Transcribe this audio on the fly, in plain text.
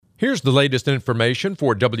Here's the latest information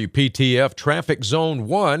for WPTF Traffic Zone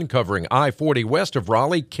 1 covering I-40 west of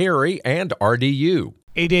Raleigh, Cary, and RDU.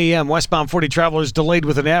 8 a.m. westbound 40 travelers delayed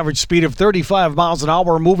with an average speed of 35 miles an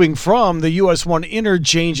hour moving from the US 1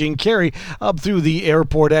 interchange in Cary up through the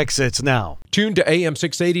airport exits now. Tune to AM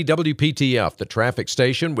 680 WPTF, the traffic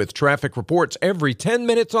station with traffic reports every 10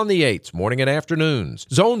 minutes on the 8s, morning and afternoons.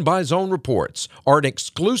 Zone-by-zone reports are an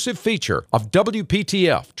exclusive feature of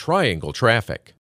WPTF Triangle Traffic.